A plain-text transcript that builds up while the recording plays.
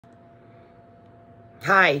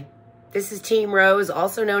Hi, this is Team Rose,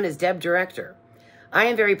 also known as Deb Director. I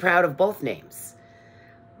am very proud of both names.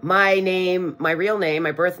 My name, my real name,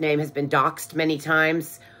 my birth name has been doxxed many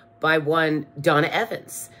times by one Donna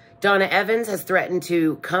Evans. Donna Evans has threatened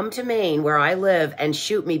to come to Maine, where I live, and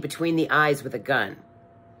shoot me between the eyes with a gun.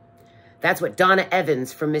 That's what Donna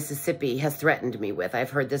Evans from Mississippi has threatened me with. I've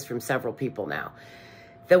heard this from several people now.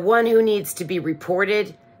 The one who needs to be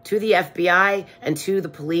reported to the FBI and to the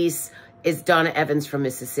police is Donna Evans from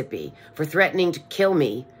Mississippi for threatening to kill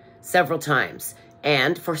me several times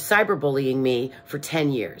and for cyberbullying me for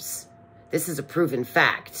 10 years. This is a proven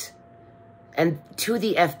fact. And to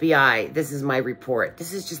the FBI, this is my report.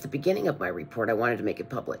 This is just the beginning of my report. I wanted to make it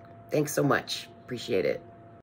public. Thanks so much. Appreciate it.